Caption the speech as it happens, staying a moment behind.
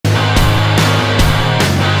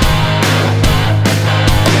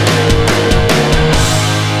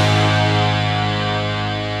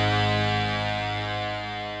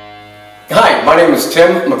name is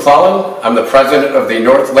Tim McClellan. I'm the president of the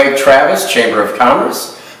North Lake Travis Chamber of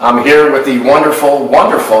Commerce. I'm here with the wonderful,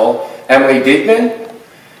 wonderful Emily Dieckmann,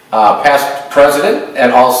 past president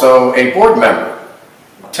and also a board member.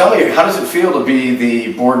 Tell me, how does it feel to be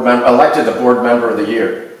the elected the board member of the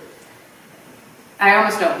year? I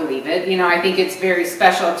almost don't believe it. You know, I think it's very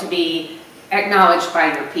special to be acknowledged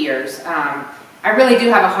by your peers. I really do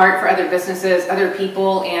have a heart for other businesses, other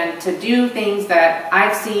people, and to do things that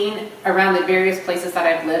I've seen around the various places that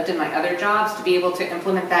I've lived in my other jobs, to be able to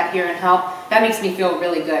implement that here and help, that makes me feel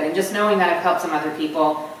really good. And just knowing that I've helped some other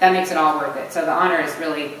people, that makes it all worth it. So the honor is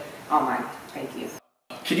really all mine. Thank you.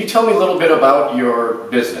 Can you tell me a little bit about your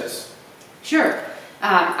business? Sure.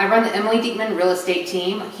 I run the Emily Dieckmann real estate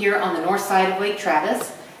team here on the north side of Lake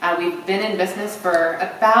Travis. We've been in business for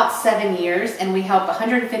about 7 years, and we help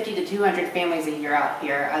 150 to 200 families a year out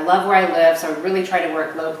here. I love where I live, so I really try to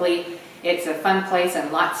work locally. It's a fun place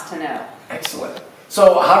and lots to know. Excellent.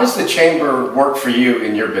 So how does the Chamber work for you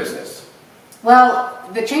in your business? Well,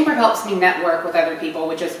 the Chamber helps me network with other people,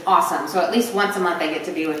 which is awesome. So at least once a month I get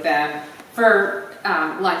to be with them for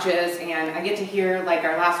lunches, and I get to hear, like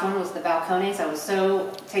our last one was the balcones. I was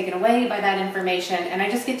so taken away by that information, and I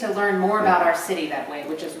just get to learn more about our city that way,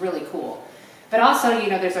 which is really cool. But also, you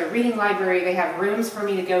know, there's a reading library. They have rooms for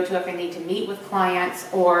me to go to if I need to meet with clients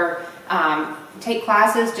or take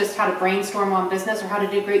classes, just how to brainstorm on business or how to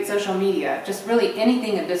do great social media. Just really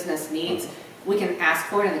anything a business needs, we can ask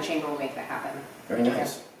for it, and the Chamber will make that happen. Very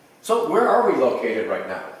nice. So where are we located right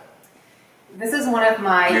now? This is one of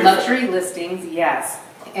my luxury listings, yes.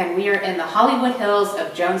 And we are in the Hollywood Hills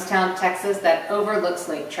of Jonestown, Texas, that overlooks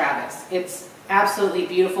Lake Travis. It's absolutely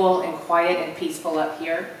beautiful and quiet and peaceful up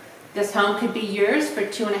here. This home could be yours for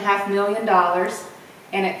 $2.5 million,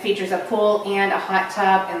 and it features a pool and a hot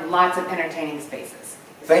tub and lots of entertaining spaces.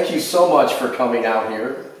 Thank you so much for coming out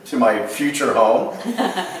here to my future home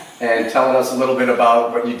and telling us a little bit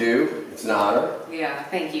about what you do. It's an honor. Yeah,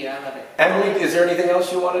 thank you. I love it. Emily, is there anything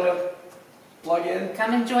else you wanted to plug in?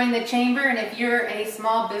 Come and join the Chamber, and if you're a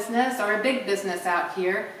small business or a big business out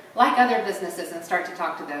here, like other businesses, and start to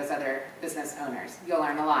talk to those other business owners. You'll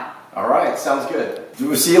learn a lot. All right, sounds good.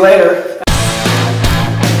 We'll see you later.